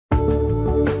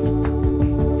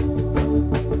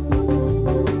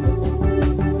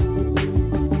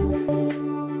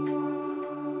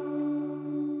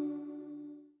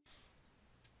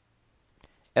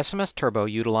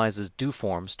SMSTurbo utilizes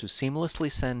doForms to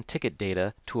seamlessly send ticket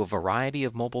data to a variety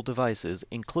of mobile devices,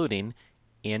 including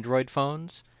Android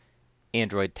phones,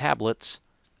 Android tablets,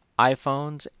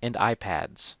 iPhones, and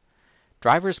iPads.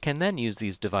 Drivers can then use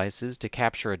these devices to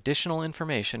capture additional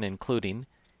information, including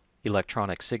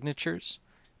electronic signatures,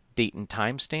 date and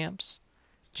time stamps,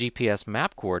 GPS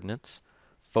map coordinates,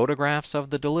 photographs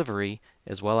of the delivery,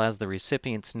 as well as the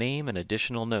recipient's name and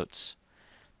additional notes.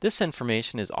 This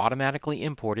information is automatically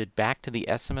imported back to the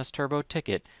SMSTurbo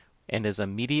ticket and is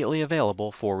immediately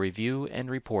available for review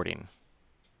and reporting.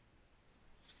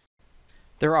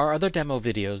 There are other demo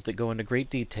videos that go into great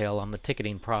detail on the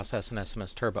ticketing process in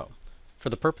SMSTurbo. For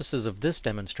the purposes of this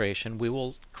demonstration, we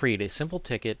will create a simple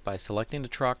ticket by selecting a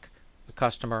truck, a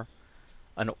customer,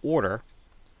 an order,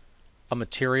 a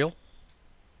material,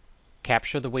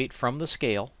 capture the weight from the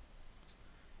scale,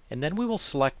 and then we will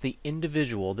select the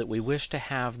individual that we wish to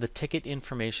have the ticket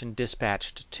information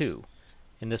dispatched to.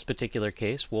 In this particular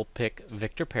case, we'll pick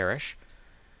Victor Parrish,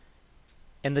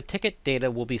 and the ticket data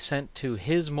will be sent to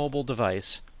his mobile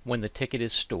device when the ticket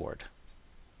is stored.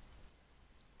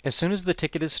 As soon as the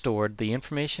ticket is stored, the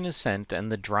information is sent and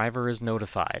the driver is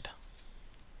notified.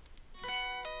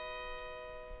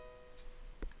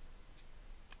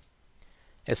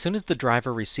 As soon as the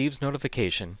driver receives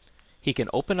notification, he can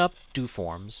open up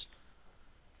doForms,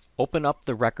 open up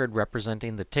the record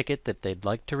representing the ticket that they'd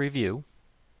like to review,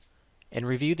 and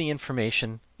review the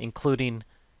information including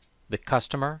the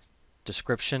customer,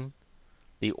 description,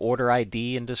 the order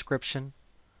ID and description,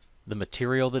 the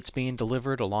material that's being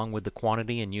delivered along with the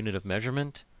quantity and unit of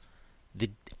measurement, the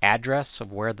address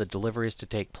of where the delivery is to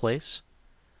take place,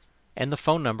 and the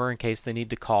phone number in case they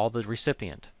need to call the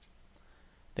recipient.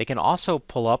 They can also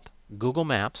pull up Google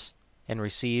Maps and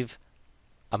receive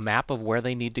a map of where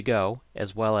they need to go,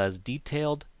 as well as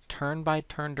detailed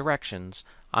turn-by-turn directions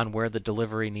on where the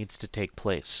delivery needs to take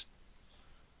place.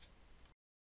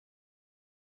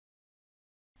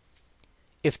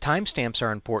 If timestamps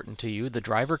are important to you, the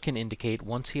driver can indicate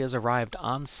once he has arrived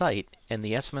on site, and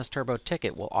the SMSTurbo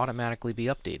ticket will automatically be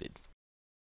updated.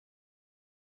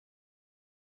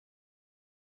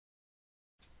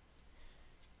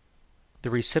 The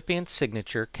recipient's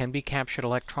signature can be captured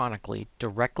electronically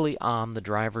directly on the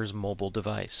driver's mobile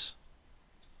device.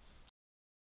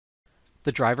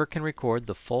 The driver can record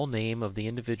the full name of the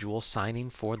individual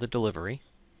signing for the delivery.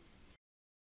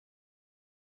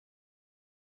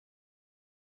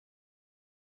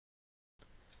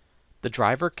 The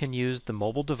driver can use the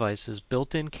mobile device's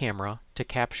built-in camera to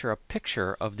capture a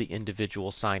picture of the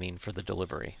individual signing for the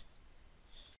delivery.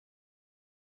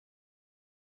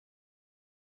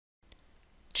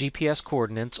 GPS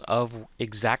coordinates of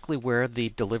exactly where the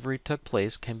delivery took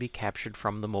place can be captured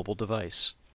from the mobile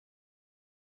device.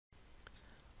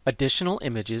 Additional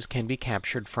images can be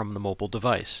captured from the mobile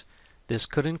device. This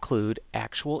could include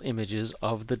actual images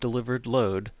of the delivered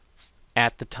load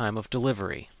at the time of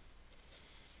delivery.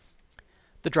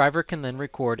 The driver can then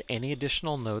record any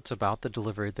additional notes about the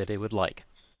delivery that they would like.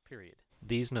 Period.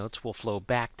 These notes will flow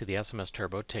back to the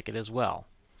SMSTurbo ticket as well.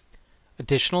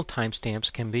 Additional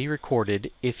timestamps can be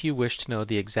recorded if you wish to know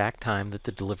the exact time that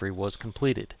the delivery was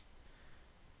completed,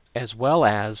 as well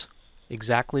as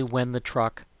exactly when the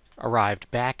truck arrived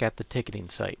back at the ticketing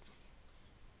site.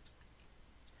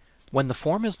 When the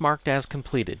form is marked as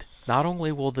completed, not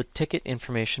only will the ticket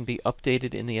information be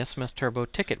updated in the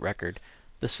SMSTurbo ticket record,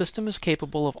 the system is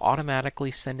capable of automatically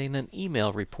sending an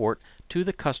email report to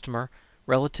the customer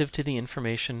relative to the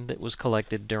information that was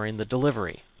collected during the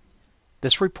delivery.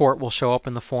 This report will show up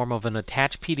in the form of an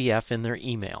attached PDF in their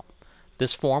email.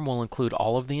 This form will include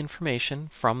all of the information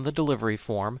from the delivery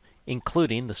form,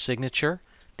 including the signature,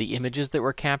 the images that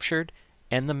were captured,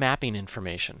 and the mapping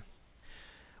information.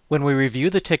 When we review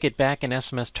the ticket back in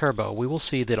SMSTurbo, we will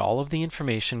see that all of the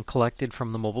information collected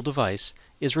from the mobile device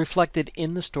is reflected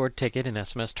in the stored ticket in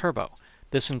SMSTurbo.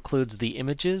 This includes the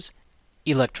images,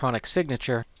 electronic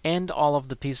signature, and all of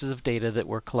the pieces of data that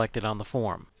were collected on the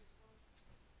form.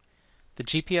 The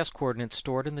GPS coordinates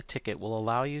stored in the ticket will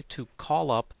allow you to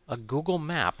call up a Google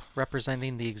map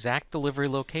representing the exact delivery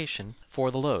location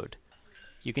for the load.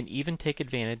 You can even take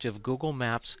advantage of Google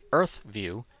Maps Earth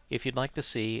View if you'd like to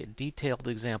see a detailed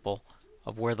example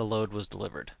of where the load was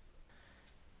delivered.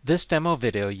 This demo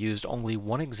video used only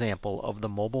one example of the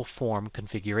mobile form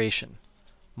configuration.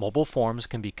 Mobile forms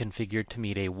can be configured to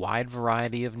meet a wide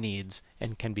variety of needs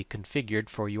and can be configured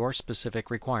for your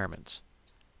specific requirements.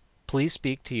 Please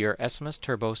speak to your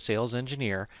SMSTurbo sales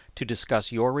engineer to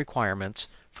discuss your requirements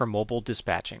for mobile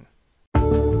dispatching.